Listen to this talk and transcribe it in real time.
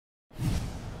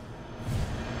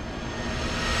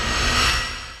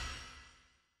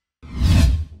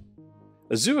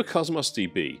Azure Cosmos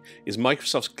DB is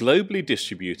Microsoft's globally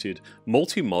distributed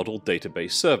multi-model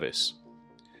database service.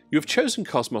 You have chosen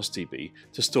Cosmos DB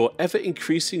to store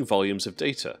ever-increasing volumes of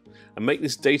data and make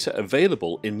this data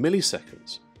available in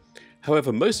milliseconds.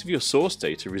 However, most of your source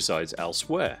data resides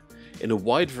elsewhere, in a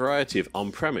wide variety of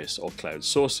on-premise or cloud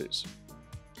sources.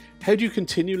 How do you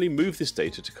continually move this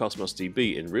data to Cosmos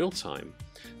DB in real time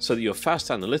so that your fast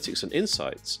analytics and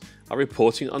insights are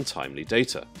reporting on timely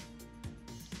data?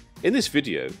 In this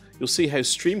video, you'll see how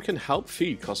Striim can help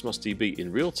feed Cosmos DB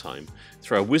in real time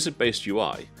through our wizard-based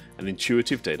UI and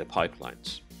intuitive data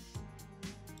pipelines.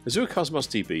 Azure Cosmos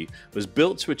DB was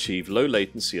built to achieve low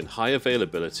latency and high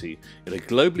availability in a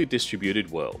globally distributed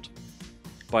world.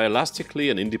 By elastically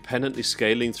and independently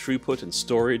scaling throughput and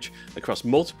storage across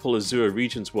multiple Azure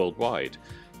regions worldwide,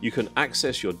 you can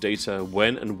access your data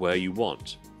when and where you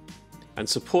want. And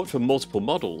support for multiple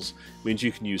models means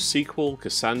you can use SQL,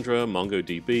 Cassandra,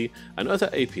 MongoDB, and other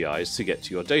APIs to get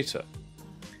to your data.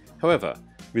 However,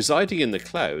 residing in the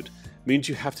cloud means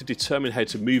you have to determine how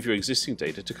to move your existing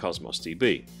data to Cosmos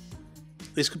DB.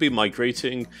 This could be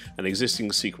migrating an existing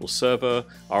SQL Server,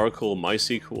 Oracle,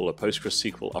 MySQL, or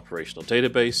PostgreSQL operational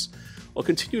database, or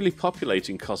continually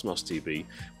populating Cosmos DB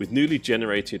with newly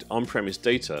generated on-premise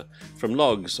data from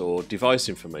logs or device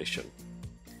information.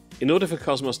 In order for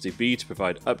Cosmos DB to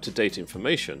provide up-to-date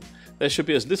information, there should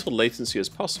be as little latency as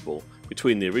possible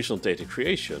between the original data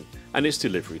creation and its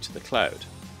delivery to the cloud.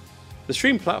 The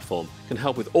Striim platform can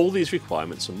help with all these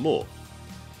requirements and more.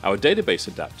 Our database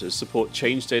adapters support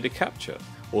change data capture,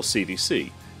 or CDC,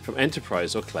 from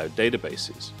enterprise or cloud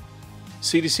databases.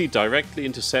 CDC directly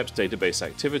intercepts database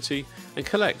activity and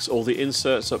collects all the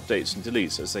inserts, updates and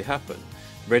deletes as they happen,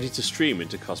 ready to stream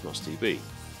into Cosmos DB.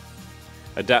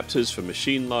 Adapters for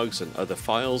machine logs and other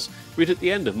files read at the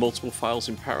end of multiple files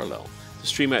in parallel to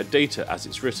stream out data as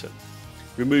it's written,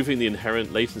 removing the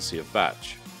inherent latency of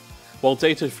batch. While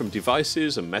data from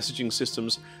devices and messaging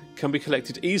systems can be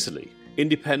collected easily,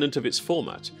 independent of its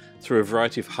format, through a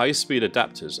variety of high-speed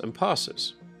adapters and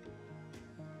parsers.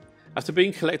 After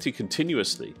being collected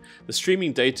continuously, the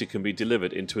streaming data can be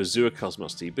delivered into Azure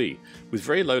Cosmos DB with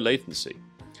very low latency,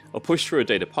 or pushed through a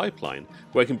data pipeline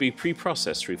where it can be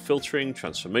pre-processed through filtering,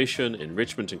 transformation,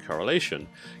 enrichment and correlation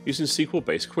using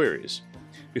SQL-based queries,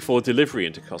 before delivery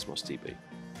into Cosmos DB.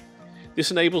 This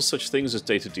enables such things as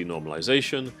data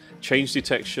denormalization, change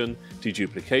detection,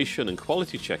 deduplication and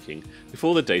quality checking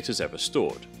before the data is ever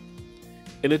stored.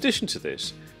 In addition to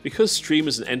this, because Striim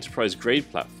is an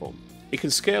enterprise-grade platform, it can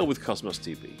scale with Cosmos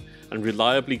DB and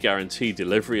reliably guarantee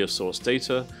delivery of source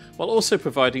data while also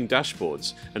providing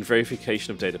dashboards and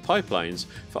verification of data pipelines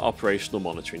for operational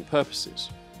monitoring purposes.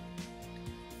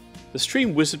 The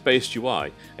Striim wizard-based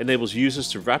UI enables users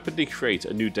to rapidly create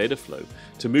a new data flow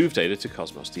to move data to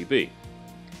Cosmos DB.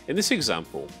 In this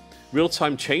example,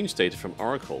 real-time change data from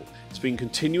Oracle is being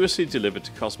continuously delivered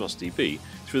to Cosmos DB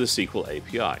through the SQL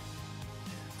API.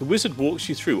 The wizard walks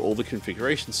you through all the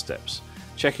configuration steps,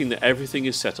 checking that everything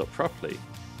is set up properly,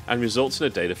 and results in a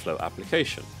data flow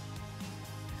application.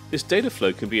 This data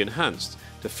flow can be enhanced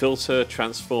to filter,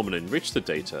 transform and enrich the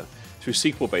data through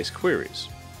SQL-based queries.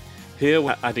 Here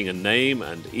we're adding a name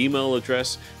and email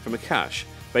address from a cache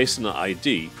based on an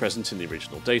ID present in the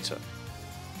original data.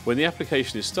 When the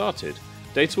application is started,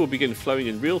 data will begin flowing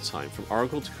in real time from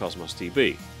Oracle to Cosmos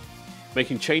DB.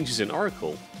 Making changes in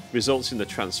Oracle results in the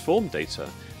transformed data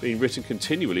being written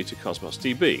continually to Cosmos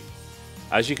DB,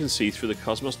 as you can see through the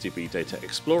Cosmos DB Data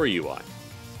Explorer UI.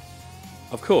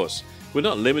 Of course, we're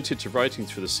not limited to writing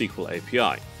through the SQL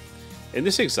API. In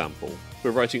this example,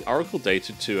 we're writing Oracle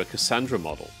data to a Cassandra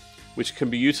model, which can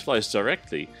be utilized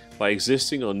directly by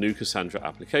existing or new Cassandra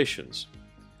applications.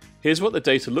 Here's what the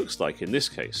data looks like in this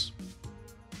case.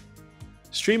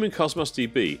 Striim and Cosmos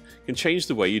DB can change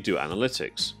the way you do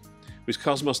analytics, with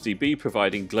Cosmos DB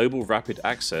providing global rapid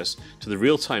access to the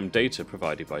real-time data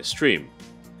provided by Striim.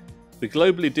 The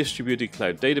globally distributed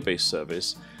cloud database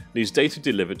service needs data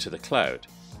delivered to the cloud,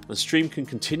 and Striim can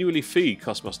continually feed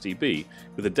Cosmos DB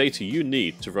with the data you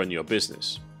need to run your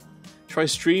business. Try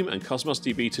Striim and Cosmos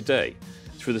DB today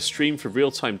through the Striim for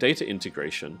real-time data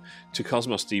integration to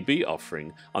Cosmos DB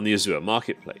offering on the Azure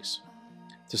Marketplace,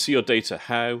 to see your data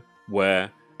how,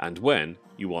 where, and when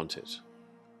you want it.